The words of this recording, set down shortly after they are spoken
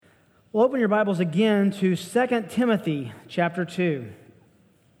Well, open your Bibles again to 2 Timothy chapter 2.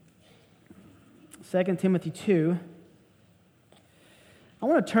 2 Timothy 2. I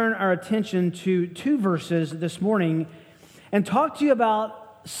want to turn our attention to two verses this morning and talk to you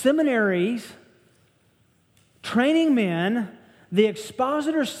about seminaries, training men, the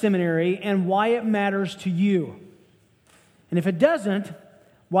Expositor Seminary, and why it matters to you. And if it doesn't,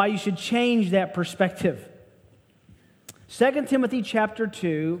 why you should change that perspective. 2 Timothy chapter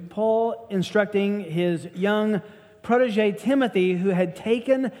 2, Paul instructing his young protege Timothy, who had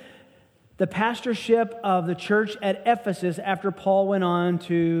taken the pastorship of the church at Ephesus after Paul went on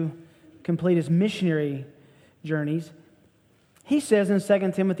to complete his missionary journeys. He says in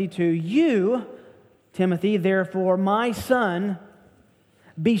 2 Timothy 2, "You, Timothy, therefore, my son,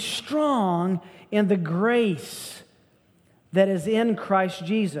 be strong in the grace that is in Christ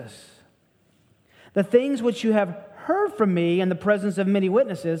Jesus. The things which you have heard from me in the presence of many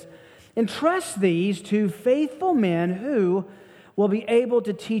witnesses, entrust these to faithful men who will be able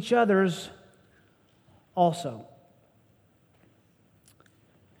to teach others also."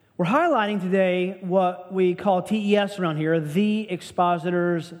 We're highlighting today what we call TES around here, the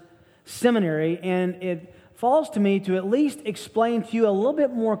Expositor's Seminary, and it falls to me to at least explain to you a little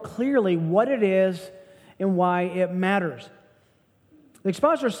bit more clearly what it is and why it matters. The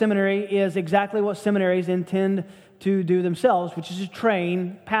Expositor's Seminary is exactly what seminaries intend to do themselves, which is to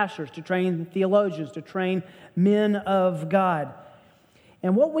train pastors, to train theologians, to train men of God.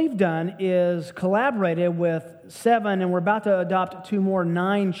 And what we've done is collaborated with 7, and we're about to adopt 2 more,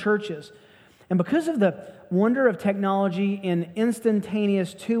 9 churches. And because of the wonder of technology in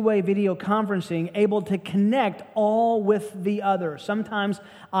instantaneous two-way video conferencing, able to connect all with the other. Sometimes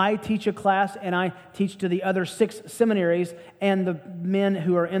I teach a class and I teach to the other 6 seminaries and the men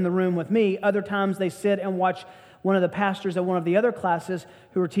who are in the room with me. Other times they sit and watch one of the pastors at one of the other classes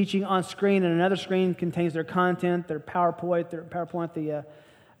who are teaching on screen, and another screen contains their content, their PowerPoint, the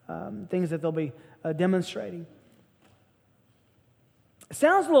things that they'll be demonstrating. It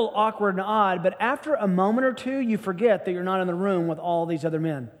sounds a little awkward and odd, but after a moment or two, you forget that you're not in the room with all these other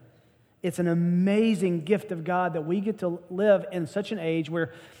men. It's an amazing gift of God that we get to live in such an age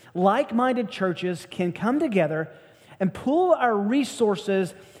where like-minded churches can come together and pool our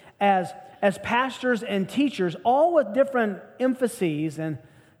resources as pastors and teachers, all with different emphases and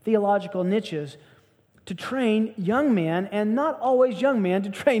theological niches, to train young men, and not always young men, to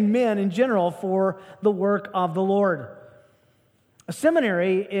train men in general for the work of the Lord. A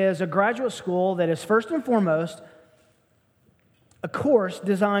seminary is a graduate school that is first and foremost a course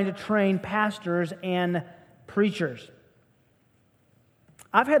designed to train pastors and preachers.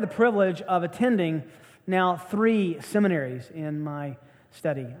 I've had the privilege of attending now 3 seminaries in my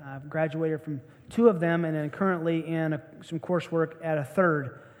study. I've graduated from 2 of them and am currently in some coursework at a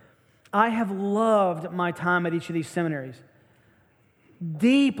 3rd. I have loved my time at each of these seminaries.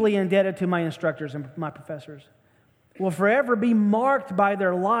 Deeply indebted to my instructors and my professors. Will forever be marked by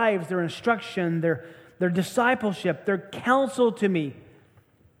their lives, their instruction, their discipleship, their counsel to me.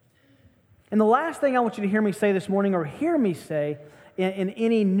 And the last thing I want you to hear me say this morning, or hear me say in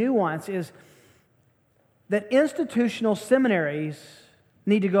any nuance, is that institutional seminaries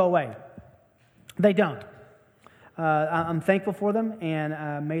need to go away. They don't. I'm thankful for them,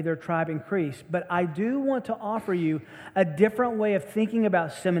 and may their tribe increase. But I do want to offer you a different way of thinking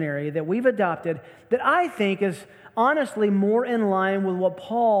about seminary that we've adopted that I think is honestly more in line with what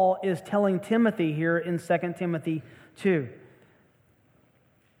Paul is telling Timothy here in 2 Timothy 2.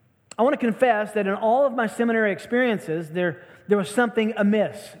 I want to confess that in all of my seminary experiences, there was something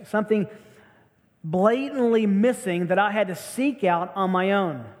amiss, something blatantly missing that I had to seek out on my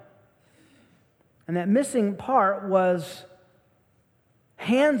own. And that missing part was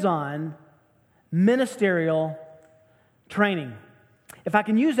hands-on ministerial training. If I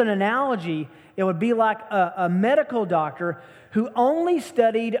can use an analogy, it would be like a medical doctor who only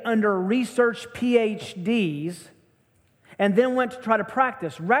studied under research PhDs and then went to try to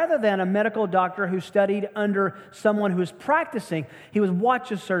practice, rather than a medical doctor who studied under someone who was practicing. He would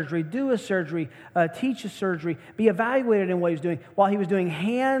watch a surgery, do a surgery, teach a surgery, be evaluated in what he was doing, while he was doing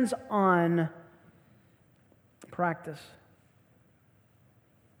hands-on practice.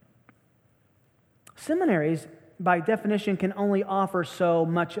 Seminaries, by definition, can only offer so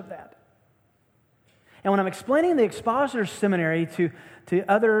much of that. And when I'm explaining the Expositor's Seminary to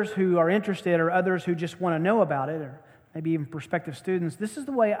others who are interested, or others who just want to know about it, or maybe even prospective students, this is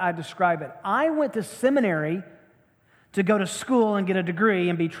the way I describe it. I went to seminary to go to school and get a degree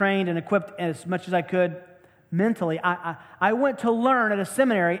and be trained and equipped as much as I could mentally. I went to learn at a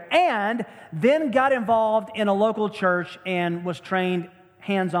seminary and then got involved in a local church and was trained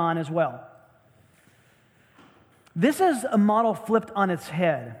hands-on as well. This is a model flipped on its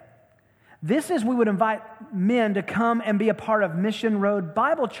head. This is, we would invite men to come and be a part of Mission Road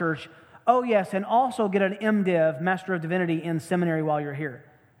Bible Church. Oh yes, and also get an MDiv, Master of Divinity, in seminary while you're here.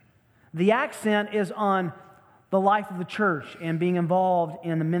 The accent is on the life of the church and being involved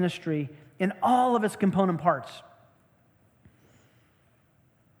in the ministry in all of its component parts.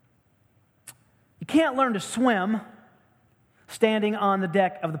 You can't learn to swim standing on the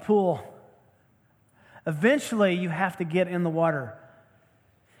deck of the pool. Eventually, you have to get in the water.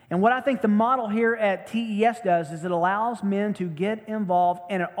 And what I think the model here at TES does is it allows men to get involved,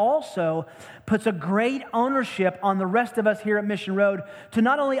 and it also puts a great ownership on the rest of us here at Mission Road to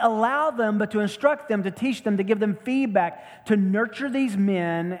not only allow them, but to instruct them, to teach them, to give them feedback, to nurture these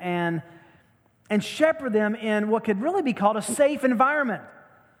men and shepherd them in what could really be called a safe environment.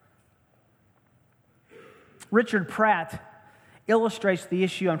 Richard Pratt illustrates the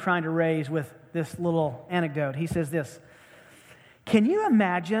issue I'm trying to raise with this little anecdote. He says this: can you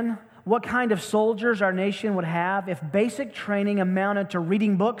imagine what kind of soldiers our nation would have if basic training amounted to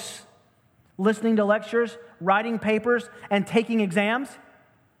reading books, listening to lectures, writing papers, and taking exams?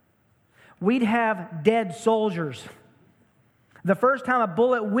 We'd have dead soldiers. The first time a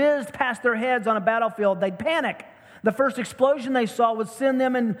bullet whizzed past their heads on a battlefield, they'd panic. The first explosion they saw would send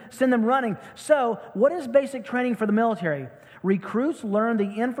them running. So, what is basic training for the military? Recruits learn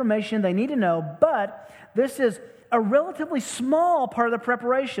the information they need to know, but this is a relatively small part of the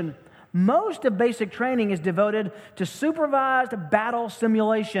preparation. Most of basic training is devoted to supervised battle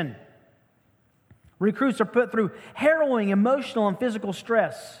simulation. Recruits are put through harrowing emotional and physical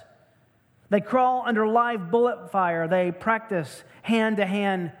stress. They crawl under live bullet fire. They practice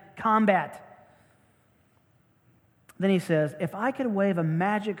hand-to-hand combat. Then he says, if I could wave a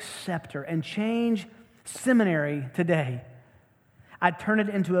magic scepter and change seminary today, I'd turn it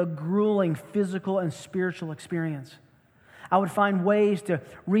into a grueling physical and spiritual experience. I would find ways to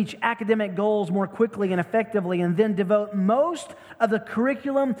reach academic goals more quickly and effectively, and then devote most of the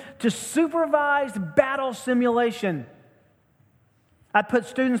curriculum to supervised battle simulation. I'd put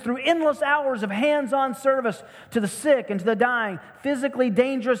students through endless hours of hands-on service to the sick and to the dying, physically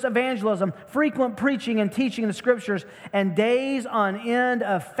dangerous evangelism, frequent preaching and teaching the Scriptures, and days on end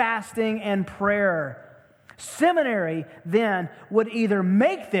of fasting and prayer. Seminary, then, would either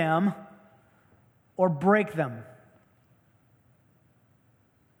make them or break them.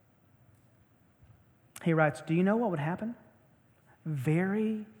 He writes, do you know what would happen?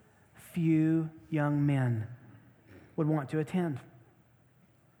 Very few young men would want to attend.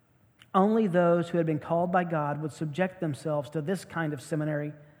 Only those who had been called by God would subject themselves to this kind of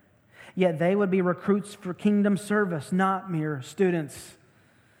seminary. Yet they would be recruits for kingdom service, not mere students.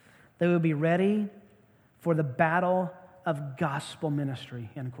 They would be ready for the battle of gospel ministry,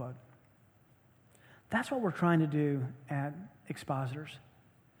 end quote. That's what we're trying to do at Expositors.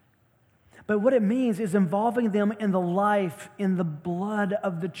 But what it means is involving them in the life, in the blood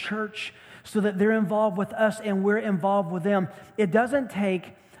of the church, so that they're involved with us and we're involved with them. It doesn't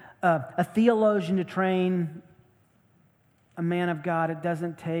take a theologian to train a man of God. It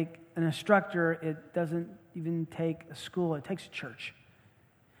doesn't take an instructor. It doesn't even take a school. It takes a church.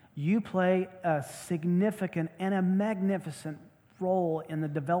 You play a significant and a magnificent role in the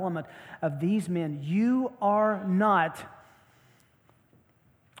development of these men. You are not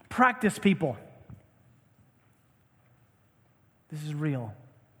practice people. This is real,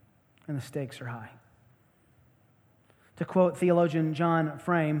 and the stakes are high. To quote theologian John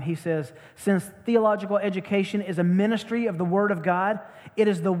Frame, he says, since theological education is a ministry of the Word of God, it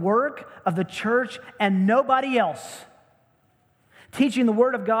is the work of the church and nobody else. Teaching the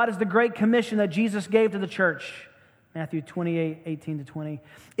Word of God is the great commission that Jesus gave to the church. Matthew 28:18-20.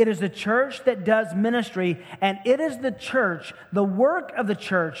 It is the church that does ministry, and it is the church, the work of the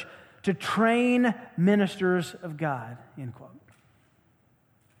church, to train ministers of God, end quote.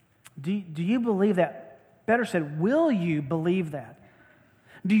 Do you believe that? Better said, will you believe that?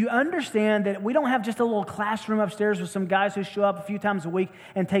 Do you understand that we don't have just a little classroom upstairs with some guys who show up a few times a week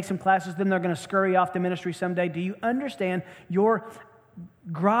and take some classes, then they're going to scurry off to ministry someday? Do you understand your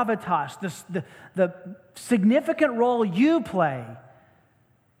gravitas, the significant role you play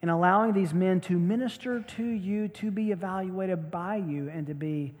in allowing these men to minister to you, to be evaluated by you, and to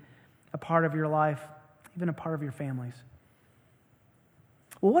be a part of your life, even a part of your families?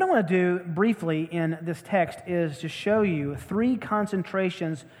 Well, what I want to do briefly in this text is to show you 3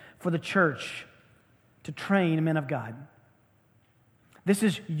 concentrations for the church to train men of God. This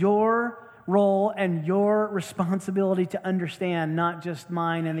is your role and your responsibility to understand, not just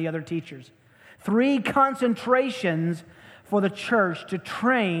mine and the other teachers. 3 concentrations for the church to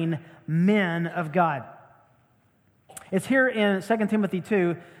train men of God. It's here in 2 Timothy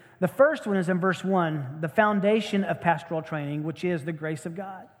 2. The first one is in verse 1, the foundation of pastoral training, which is the grace of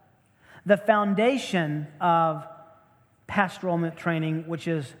God. The foundation of pastoral training, which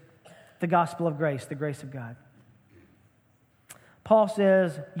is the gospel of grace, the grace of God. Paul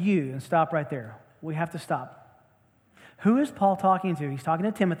says, you, and stop right there. We have to stop. Who is Paul talking to? He's talking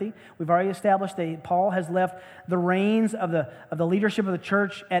to Timothy. We've already established that Paul has left the reins of the leadership of the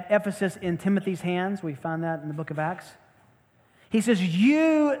church at Ephesus in Timothy's hands. We find that in the book of Acts. He says,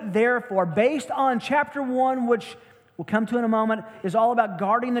 you, therefore, based on chapter 1, which we'll come to in a moment, is all about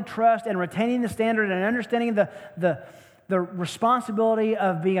guarding the trust and retaining the standard and understanding the responsibility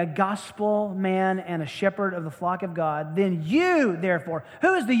of being a gospel man and a shepherd of the flock of God. Then you, therefore,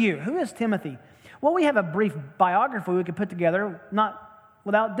 who is the you? Who is Timothy? Well, we have a brief biography we could put together, not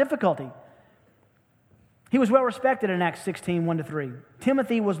without difficulty. He was well respected in Acts 16, 1-3.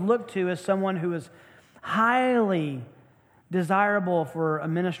 Timothy was looked to as someone who was highly desirable for a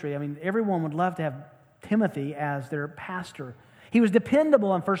ministry. I mean, everyone would love to have Timothy as their pastor. He was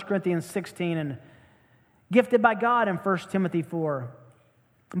dependable in 1 Corinthians 16 and gifted by God in 1 Timothy 4.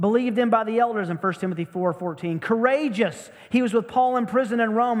 Believed in by the elders in 1 Timothy 4:14. Courageous. He was with Paul in prison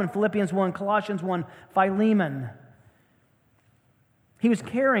in Rome in Philippians 1, Colossians 1, Philemon. He was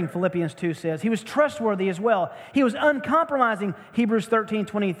caring, Philippians 2 says. He was trustworthy as well. He was uncompromising, Hebrews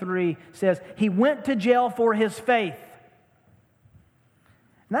 13:23 says. He went to jail for his faith.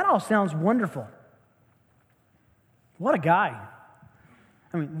 And that all sounds wonderful. What a guy.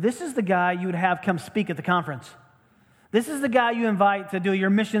 I mean, this is the guy you would have come speak at the conference. This is the guy you invite to do your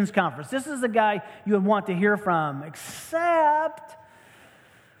missions conference. This is the guy you would want to hear from, except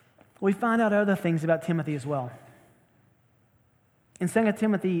we find out other things about Timothy as well. In 2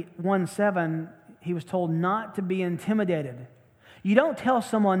 Timothy 1:7, he was told not to be intimidated. You don't tell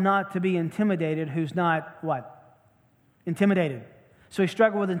someone not to be intimidated who's not, what? Intimidated. So he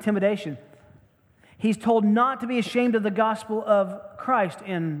struggled with intimidation. He's told not to be ashamed of the gospel of Christ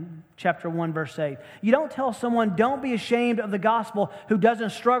in chapter 1, verse 8. You don't tell someone, don't be ashamed of the gospel, who doesn't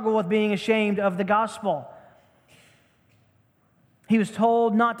struggle with being ashamed of the gospel. He was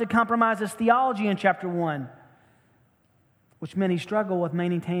told not to compromise his theology in chapter 1, which meant he struggled with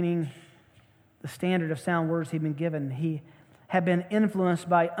maintaining the standard of sound words he'd been given. He had been influenced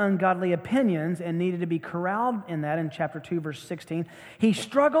by ungodly opinions and needed to be corralled in that in chapter 2, verse 16. He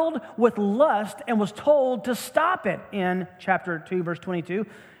struggled with lust and was told to stop it in chapter 2, verse 22.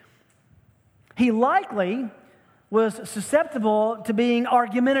 He likely was susceptible to being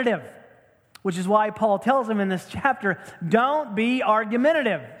argumentative, which is why Paul tells him in this chapter, don't be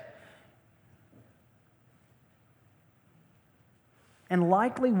argumentative. And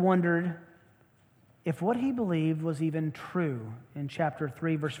likely wondered if what he believed was even true. In chapter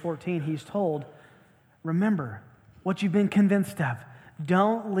 3, verse 14, he's told, remember what you've been convinced of.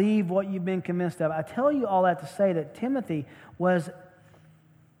 Don't leave what you've been convinced of. I tell you all that to say that Timothy was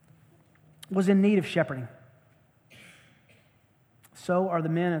in need of shepherding. So are the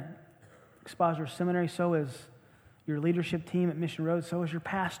men at Expositor Seminary. So is your leadership team at Mission Road. So is your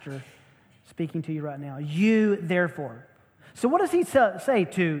pastor speaking to you right now. You, therefore. So what does he say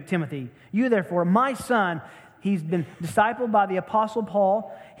to Timothy? You, therefore, my son. He's been discipled by the Apostle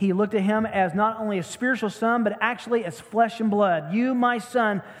Paul. He looked at him as not only a spiritual son, but actually as flesh and blood. You, my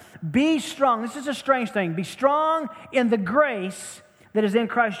son, be strong. This is a strange thing. Be strong in the grace that is in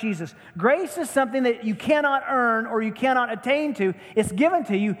Christ Jesus. Grace is something that you cannot earn or you cannot attain to. It's given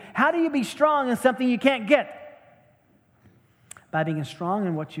to you. How do you be strong in something you can't get? By being strong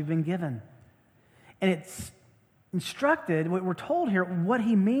in what you've been given. And it's instructed, we're told here what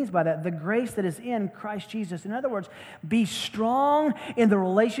he means by that, the grace that is in Christ Jesus. In other words, be strong in the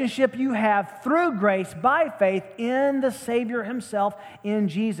relationship you have through grace by faith in the Savior himself, in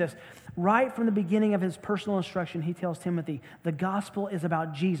Jesus. Right from the beginning of his personal instruction, he tells Timothy, the gospel is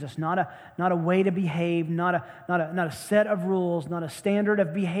about Jesus, not a way to behave, not a set of rules, not a standard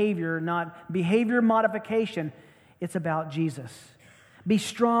of behavior, not behavior modification. It's about Jesus. Be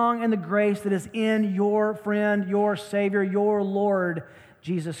strong in the grace that is in your friend, your Savior, your Lord,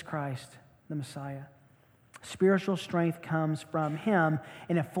 Jesus Christ, the Messiah. Spiritual strength comes from him,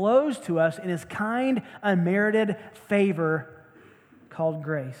 and it flows to us in his kind, unmerited favor called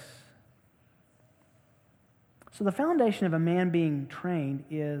grace. So the foundation of a man being trained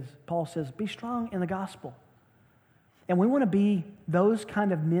is, Paul says, be strong in the gospel. And we want to be those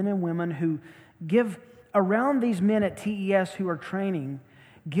kind of men and women who give around these men at TES who are training,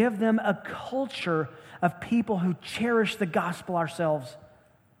 give them a culture of people who cherish the gospel ourselves.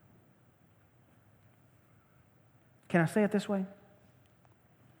 Can I say it this way?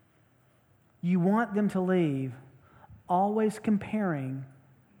 You want them to leave always comparing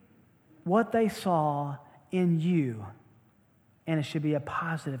what they saw in you, and it should be a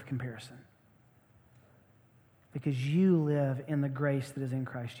positive comparison because you live in the grace that is in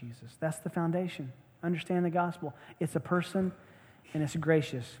Christ Jesus. That's the foundation. Understand the gospel. It's a person and it's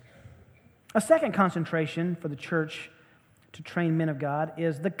gracious. A second concentration for the church to train men of God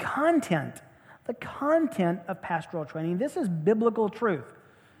is the content of pastoral training. This is biblical truth.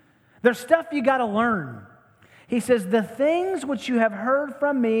 There's stuff you got to learn. He says, the things which you have heard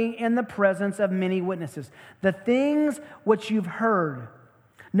from me in the presence of many witnesses. The things which you've heard.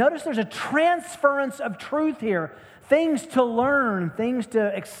 Notice there's a transference of truth here. Things to learn, things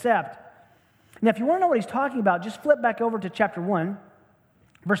to accept. Now, if you want to know what he's talking about, just flip back over to chapter 1,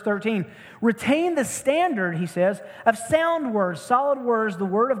 verse 13. Retain the standard, he says, of sound words, solid words, the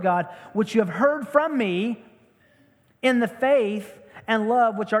word of God, which you have heard from me in the faith and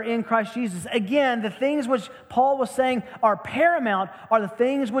love which are in Christ Jesus. Again, the things which Paul was saying are paramount are the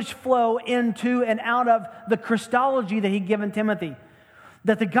things which flow into and out of the Christology that he'd given Timothy.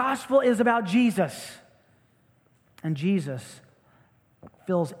 That the gospel is about Jesus. And Jesus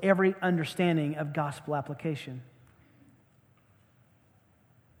fills every understanding of gospel application.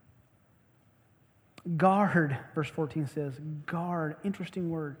 Guard, verse 14 says, guard,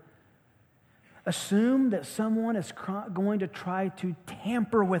 interesting word. Assume that someone is going to try to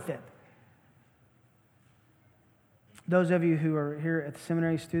tamper with it. Those of you who are here at the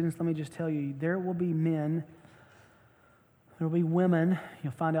seminary students, let me just tell you, there will be men, there will be women.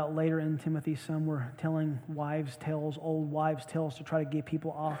 You'll find out later in Timothy, some were telling wives' tales, old wives' tales to try to get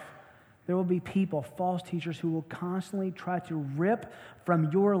people off. There will be people, false teachers, who will constantly try to rip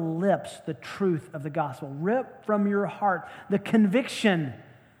from your lips the truth of the gospel. Rip from your heart the conviction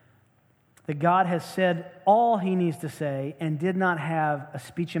that God has said all he needs to say and did not have a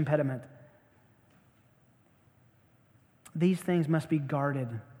speech impediment. These things must be guarded.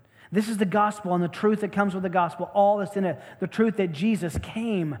 This is the gospel and the truth that comes with the gospel, all that's in it. The truth that Jesus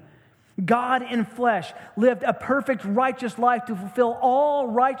came, God in flesh, lived a perfect righteous life to fulfill all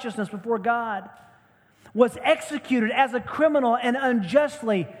righteousness before God, was executed as a criminal and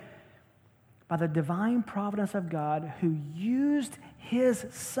unjustly by the divine providence of God, who used his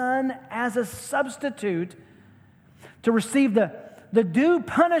Son as a substitute to receive the due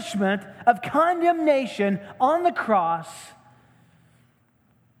punishment of condemnation on the cross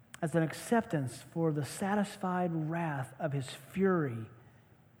as an acceptance for the satisfied wrath of his fury,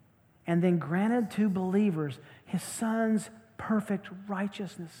 and then granted to believers his Son's perfect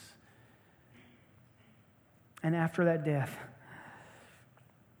righteousness. And after that death,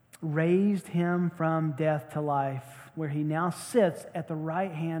 raised him from death to life, where he now sits at the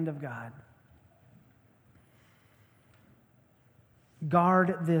right hand of God.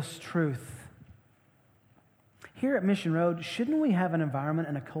 Guard this truth. Here at Mission Road, shouldn't we have an environment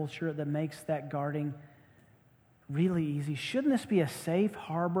and a culture that makes that guarding really easy? Shouldn't this be a safe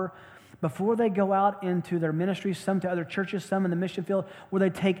harbor before they go out into their ministries, some to other churches, some in the mission field, where they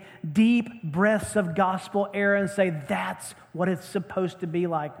take deep breaths of gospel air and say, that's what it's supposed to be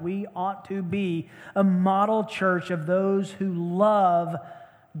like. We ought to be a model church of those who love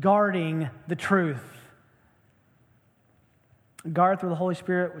guarding the truth. Guard through the Holy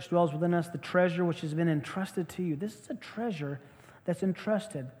Spirit which dwells within us, the treasure which has been entrusted to you. This is a treasure that's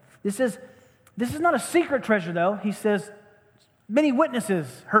entrusted. This is not a secret treasure, though. He says, many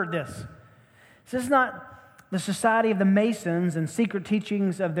witnesses heard this. This is not the society of the Masons and secret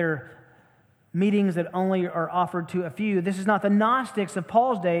teachings of their meetings that only are offered to a few. This is not the Gnostics of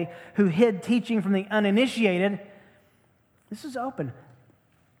Paul's day who hid teaching from the uninitiated. This is open.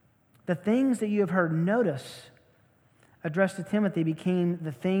 The things that you have heard, notice, addressed to Timothy, became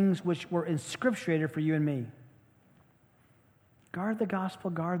the things which were inscripturated for you and me. Guard the gospel,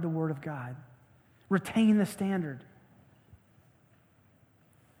 guard the word of God. Retain the standard.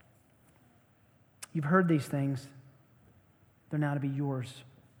 You've heard these things. They're now to be yours.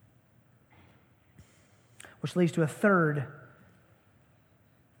 Which leads to a third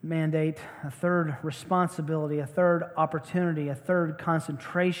mandate, a third responsibility, a third opportunity, a third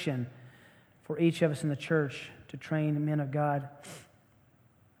concentration for each of us in the church to train men of God.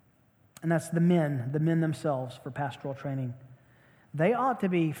 And that's the men themselves for pastoral training. They ought to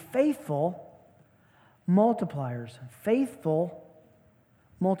be faithful multipliers. Faithful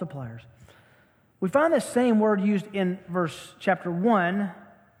multipliers. We find this same word used in chapter 1,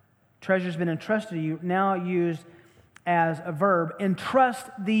 treasure's been entrusted to you, now used as a verb. Entrust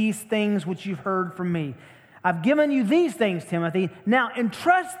these things which you've heard from me. I've given you these things, Timothy. Now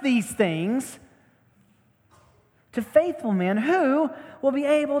entrust these things to faithful men who will be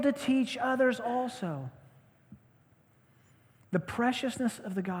able to teach others also. The preciousness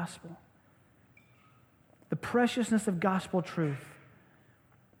of the gospel, the preciousness of gospel truth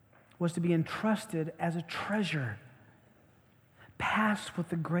was to be entrusted as a treasure, passed with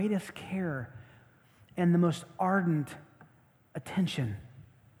the greatest care and the most ardent attention,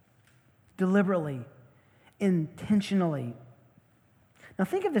 deliberately, intentionally. Now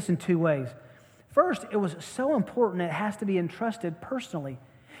think of this in two ways. First, it was so important it has to be entrusted personally.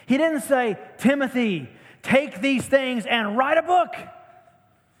 He didn't say, Timothy, take these things and write a book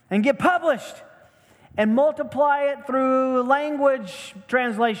and get published and multiply it through language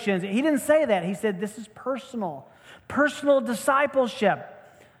translations. He didn't say that. He said this is personal discipleship.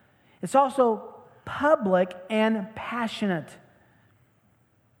 It's also public and passionate.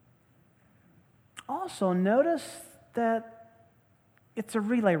 Also, notice that it's a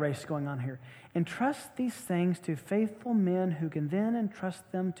relay race going on here. Entrust these things to faithful men who can then entrust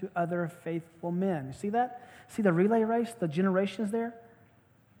them to other faithful men. You see that? See the relay race, the generations there?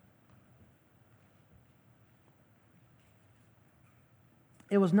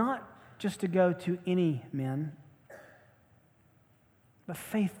 It was not just to go to any men, but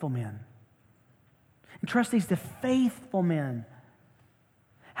faithful men. Entrust these to faithful men.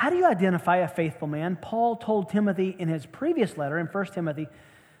 How do you identify a faithful man? Paul told Timothy in his previous letter, in 1 Timothy,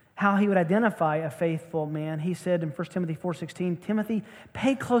 how he would identify a faithful man. He said in 1 Timothy 4:16, Timothy,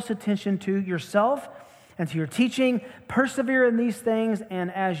 pay close attention to yourself and to your teaching. Persevere in these things,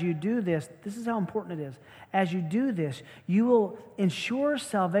 and as you do this, this is how important it is. As you do this, you will ensure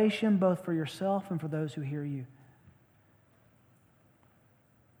salvation both for yourself and for those who hear you.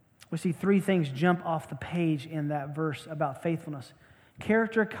 We see three things jump off the page in that verse about faithfulness.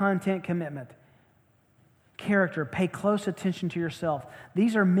 Character, content, commitment. Character, pay close attention to yourself.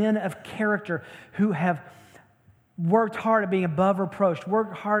 These are men of character who have worked hard at being above reproach,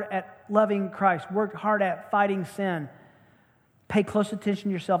 worked hard at loving Christ, worked hard at fighting sin. Pay close attention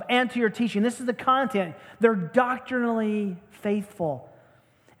to yourself and to your teaching. This is the content. They're doctrinally faithful.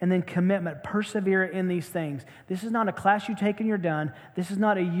 And then commitment, persevere in these things. This is not a class you take and you're done. This is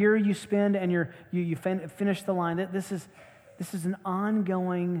not a year you spend and you finish the line. This is an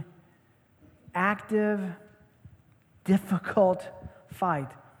ongoing, active, difficult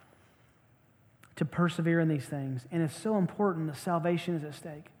fight to persevere in these things. And it's so important that salvation is at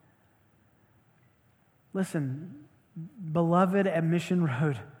stake. Listen, beloved at Mission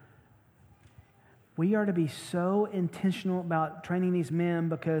Road, we are to be so intentional about training these men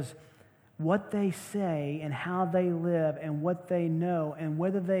because what they say and how they live and what they know and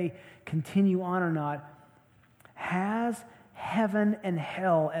whether they continue on or not has heaven and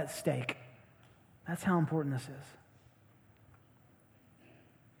hell at stake. That's how important this is.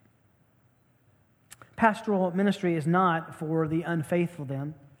 Pastoral ministry is not for the unfaithful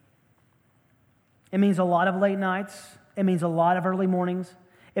then. It means a lot of late nights. It means a lot of early mornings.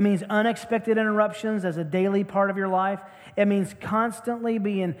 It means unexpected interruptions as a daily part of your life. It means constantly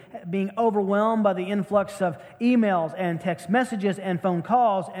being overwhelmed by the influx of emails and text messages and phone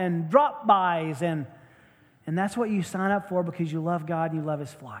calls and drop-bys. And that's what you sign up for because you love God and you love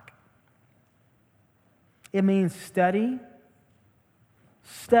His flock. It means study,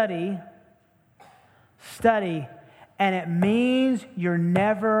 and it means you're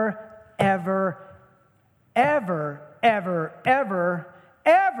never, ever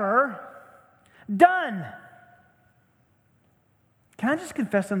done. Can I just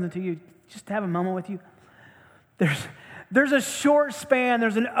confess something to you? Just have a moment with you. There's a short span,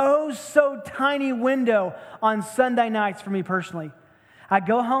 there's an oh so tiny window on Sunday nights for me personally. I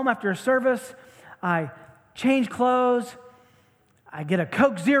go home after a service, I change clothes, I get a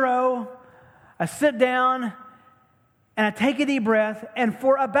Coke Zero, I sit down, and I take a deep breath, and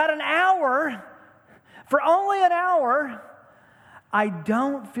for about an hour, for only an hour, I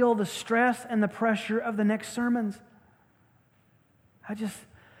don't feel the stress and the pressure of the next sermons. I'm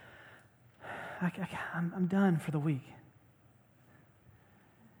done for the week.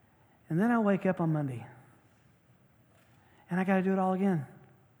 And then I wake up on Monday, and I got to do it all again.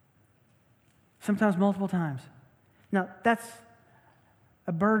 Sometimes multiple times. Now, that's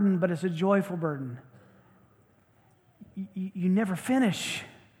a burden, but it's a joyful burden. You never finish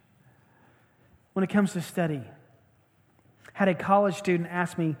when it comes to study. Had a college student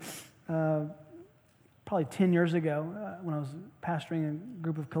ask me probably 10 years ago when I was pastoring a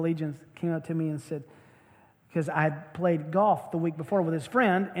group of collegians, came up to me and said, because I had played golf the week before with his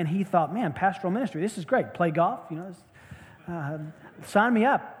friend, and he thought, man, pastoral ministry, this is great. Play golf, sign me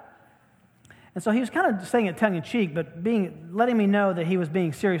up. And so he was kind of saying it tongue in cheek, but letting me know that he was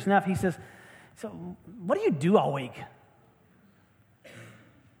being serious enough. He says, So, what do you do all week?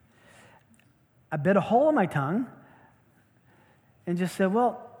 I bit a hole in my tongue and just said,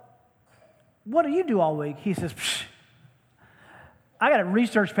 well, what do you do all week? He says, I got a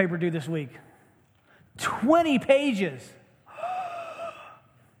research paper due this week. 20 pages.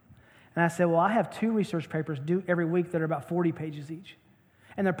 And I said, well, I have 2 research papers due every week that are about 40 pages each.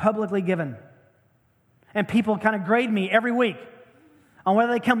 And they're publicly given. And people kind of grade me every week on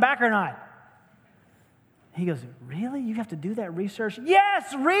whether they come back or not. He goes, really? You have to do that research?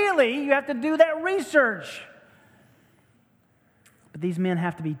 Yes, really, you have to do that research. But these men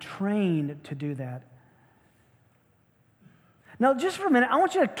have to be trained to do that. Now, just for a minute, I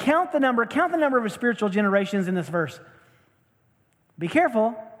want you to count the number of spiritual generations in this verse. Be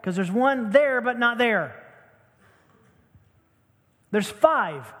careful, because there's one there but not there. There's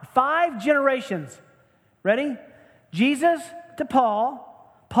 5 generations. Ready? Jesus to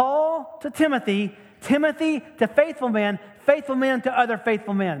Paul, Paul to Timothy, Timothy to faithful men to other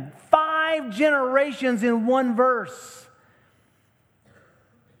faithful men. 5 generations in one verse.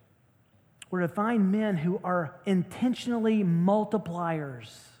 We're to find men who are intentionally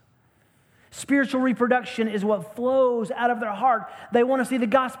multipliers. Spiritual reproduction is what flows out of their heart. They want to see the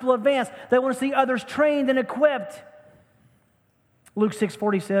gospel advance. They want to see others trained and equipped. Luke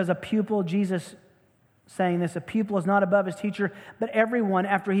 6:40 says, a pupil, Jesus saying this, a pupil is not above his teacher, but everyone,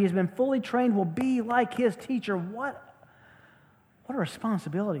 after he has been fully trained, will be like his teacher. What a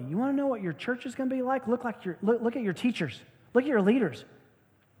responsibility. You want to know what your church is going to be like? Look at your teachers. Look at your leaders.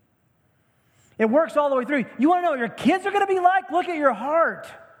 It works all the way through. You want to know what your kids are going to be like? Look at your heart.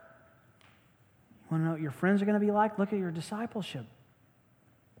 You want to know what your friends are going to be like? Look at your discipleship.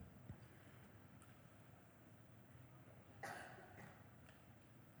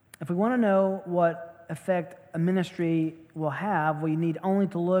 If we want to know what effect a ministry will have, we need only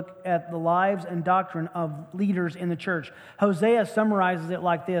to look at the lives and doctrine of leaders in the church. Hosea summarizes it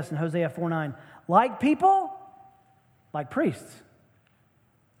like this in Hosea 4:9. Like people, like priests.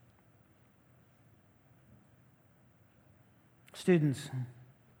 Students,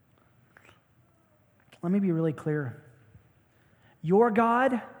 let me be really clear. Your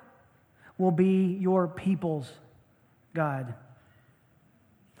God will be your people's God.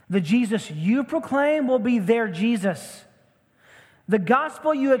 The Jesus you proclaim will be their Jesus. The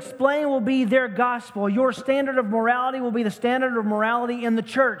gospel you explain will be their gospel. Your standard of morality will be the standard of morality in the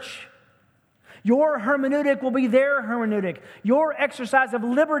church. Your hermeneutic will be their hermeneutic. Your exercise of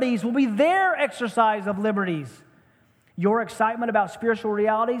liberties will be their exercise of liberties. Your excitement about spiritual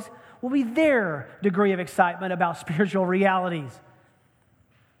realities will be their degree of excitement about spiritual realities.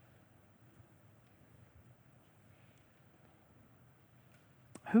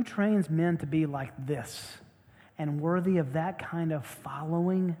 Who trains men to be like this and worthy of that kind of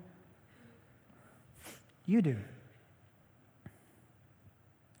following? You do.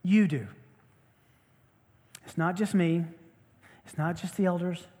 You do. It's not just me. It's not just the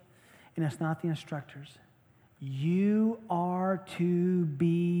elders. And it's not the instructors. You are to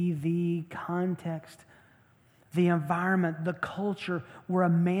be the context, the environment, the culture where a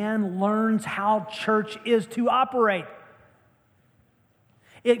man learns how church is to operate.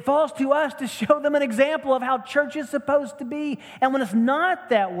 It falls to us to show them an example of how church is supposed to be. And when it's not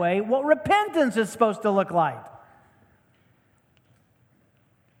that way, what repentance is supposed to look like.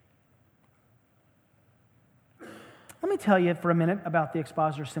 Let me tell you for a minute about the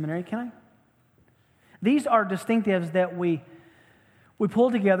Expositor Seminary, can I? These are distinctives that we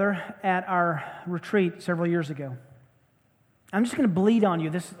pulled together at our retreat several years ago. I'm just going to bleed on you.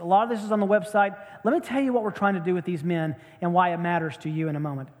 A lot of this is on the website. Let me tell you what we're trying to do with these men and why it matters to you in a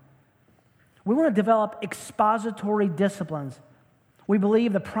moment. We want to develop expository disciplines. We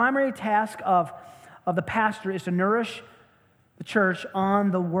believe the primary task of the pastor is to nourish the church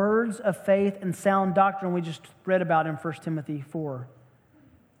on the words of faith and sound doctrine we just read about in 1 Timothy 4.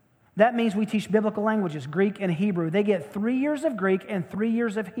 That means we teach biblical languages, Greek and Hebrew. They get 3 years of Greek and 3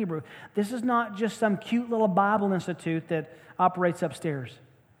 years of Hebrew. This is not just some cute little Bible institute that operates upstairs.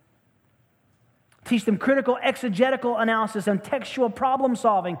 Teach them critical exegetical analysis and textual problem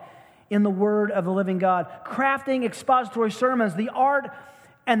solving in the Word of the living God. Crafting expository sermons, the art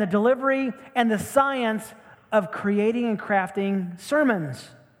and the delivery and the science of creating and crafting sermons.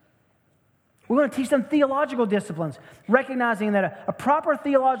 We're going to teach them theological disciplines, recognizing that a proper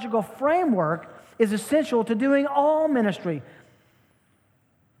theological framework is essential to doing all ministry.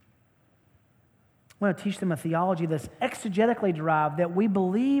 We're going to teach them a theology that's exegetically derived, that we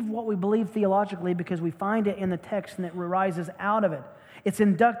believe what we believe theologically because we find it in the text and it arises out of it. It's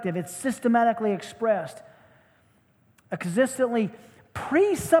inductive, it's systematically expressed. A consistently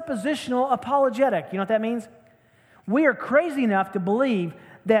presuppositional apologetic. You know what that means? We are crazy enough to believe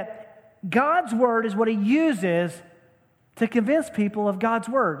that God's word is what he uses to convince people of God's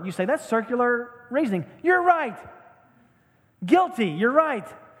word. You say, that's circular reasoning. You're right. Guilty. You're right.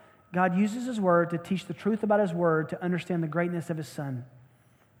 God uses his word to teach the truth about his word, to understand the greatness of his Son.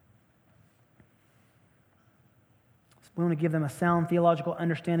 We want to give them a sound theological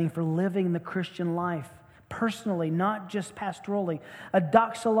understanding for living the Christian life, personally, not just pastorally. A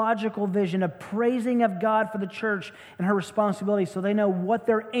doxological vision, a praising of God for the church and her responsibility so they know what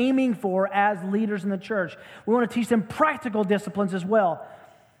they're aiming for as leaders in the church. We want to teach them practical disciplines as well.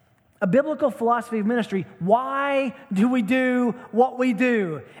 A biblical philosophy of ministry. Why do we do what we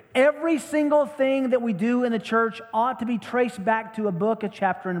do? Every single thing that we do in the church ought to be traced back to a book, a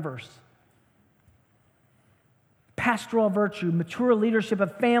chapter, and a verse. Pastoral virtue, mature leadership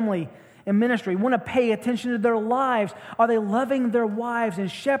of family and ministry. We want to pay attention to their lives. Are they loving their wives and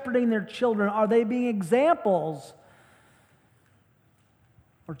shepherding their children? Are they being examples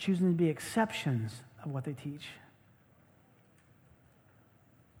or choosing to be exceptions of what they teach?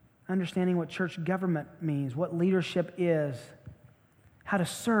 Understanding what church government means, what leadership is, how to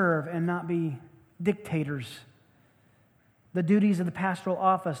serve and not be dictators. The duties of the pastoral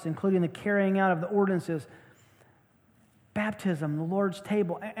office, including the carrying out of the ordinances, baptism, the Lord's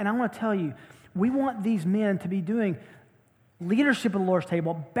table. And I want to tell you, we want these men to be doing leadership of the Lord's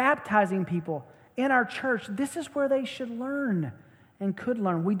table, baptizing people in our church. This is where they should learn and could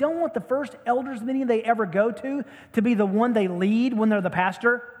learn. We don't want the first elders meeting they ever go to be the one they lead when they're the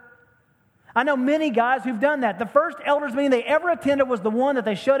pastor. I know many guys who've done that. The first elders meeting they ever attended was the one that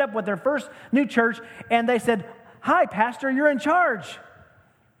they showed up with their first new church, and they said, "Hi, pastor, you're in charge."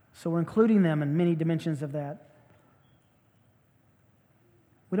 So we're including them in many dimensions of that.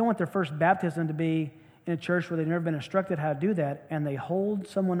 We don't want their first baptism to be in a church where they've never been instructed how to do that, and they hold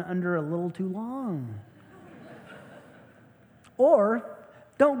someone under a little too long. Or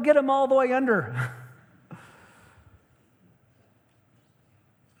don't get them all the way under.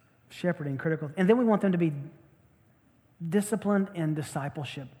 Shepherding, critical. And then we want them to be disciplined in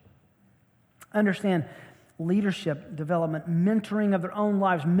discipleship. Understand leadership development, mentoring of their own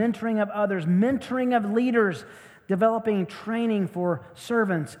lives, mentoring of others, mentoring of leaders, developing training for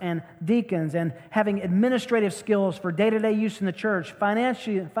servants and deacons, and having administrative skills for day-to-day use in the church,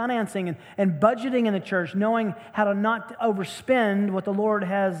 financing and budgeting in the church, knowing how to not overspend what the Lord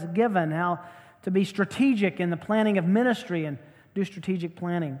has given, how to be strategic in the planning of ministry and do strategic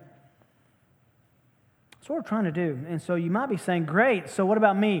planning. That's what we're trying to do. And so you might be saying, great, so what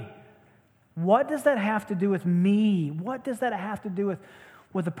about me? What does that have to do with me? What does that have to do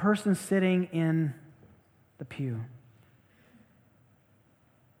with the person sitting in the pew?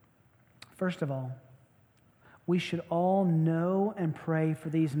 First of all, we should all know and pray for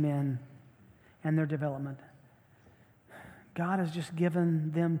these men and their development. God has just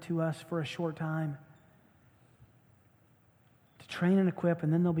given them to us for a short time to train and equip,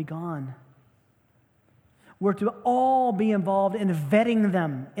 and then they'll be gone. We're to all be involved in vetting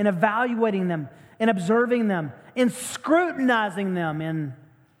them, in evaluating them, in observing them, in scrutinizing them, in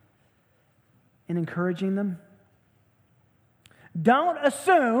encouraging them. Don't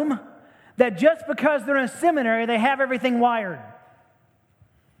assume that just because they're in seminary, they have everything wired.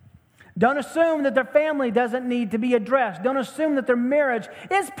 Don't assume that their family doesn't need to be addressed. Don't assume that their marriage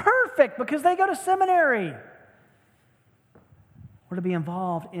is perfect because they go to seminary. We're to be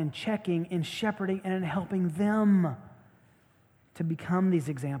involved in checking, in shepherding, and in helping them to become these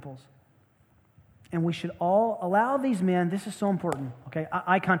examples. And we should all allow these men, this is so important, okay?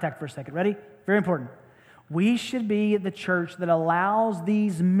 Eye contact for a second. Ready? Very important. We should be the church that allows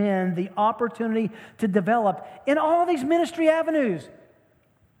these men the opportunity to develop in all these ministry avenues.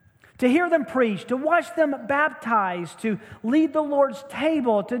 To hear them preach, to watch them baptize, to lead the Lord's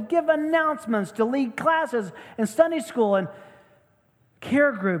table, to give announcements, to lead classes in Sunday school and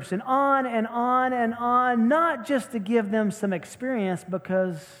care groups, and on and on and on, not just to give them some experience,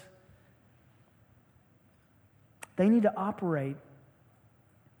 because they need to operate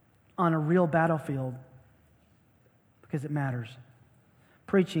on a real battlefield because it matters.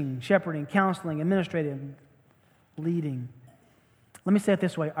 Preaching, shepherding, counseling, administrative, leading. Let me say it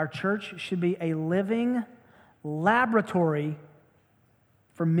this way. Our church should be a living laboratory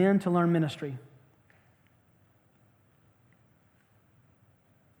for men to learn ministry.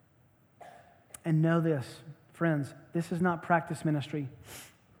 And know this, friends, this is not practice ministry.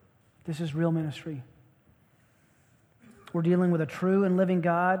 This is real ministry. We're dealing with a true and living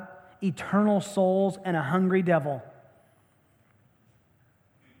God, eternal souls, and a hungry devil.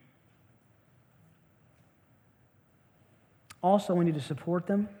 Also, we need to support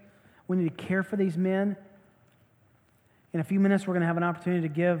them. We need to care for these men. In a few minutes, we're going to have an opportunity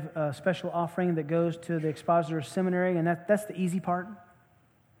to give a special offering that goes to the Expositor Seminary, and that's the easy part.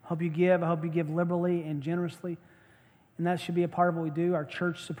 I hope you give liberally and generously, and that should be a part of what we do. Our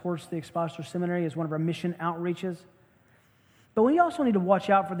church supports the Expositor Seminary as one of our mission outreaches. But we also need to watch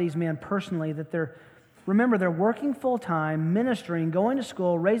out for these men personally, that they're working full-time, ministering, going to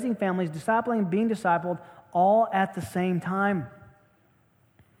school, raising families, discipling, being discipled, all at the same time.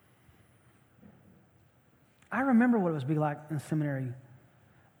 I remember what it was like in seminary,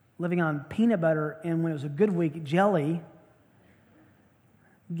 living on peanut butter and, when it was a good week, jelly,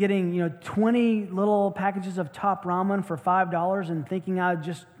 getting 20 little packages of top ramen for $5 and thinking I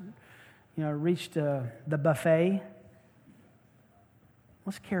just reached the buffet.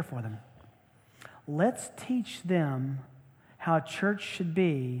 Let's care for them. Let's teach them how church should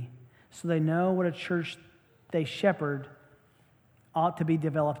be so they know what a church they shepherd ought to be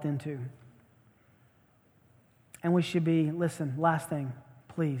developed into. And we should be, listen, last thing,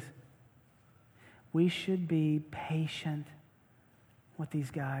 please. We should be patient with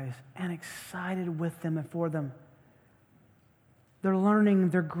these guys and excited with them and for them. They're learning,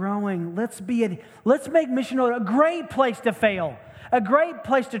 they're growing. Let's make Mission Road a great place to fail, a great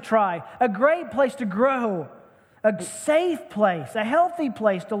place to try, a great place to grow, a safe place, a healthy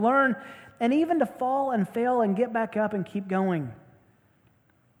place to learn, and even to fall and fail and get back up and keep going.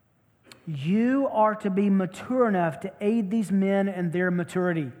 You are to be mature enough to aid these men in their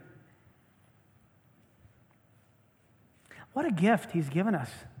maturity. What a gift He's given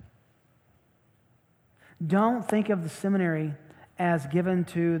us. Don't think of the seminary as given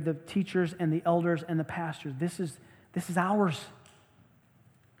to the teachers and the elders and the pastors. This is ours.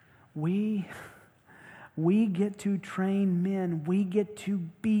 We get to train men. We get to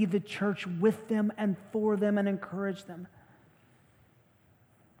be the church with them and for them and encourage them.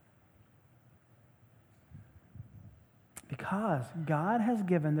 Because God has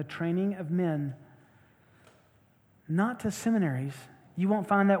given the training of men not to seminaries. You won't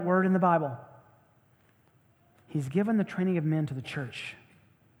find that word in the Bible. He's given the training of men to the church.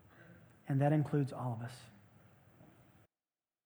 And that includes all of us.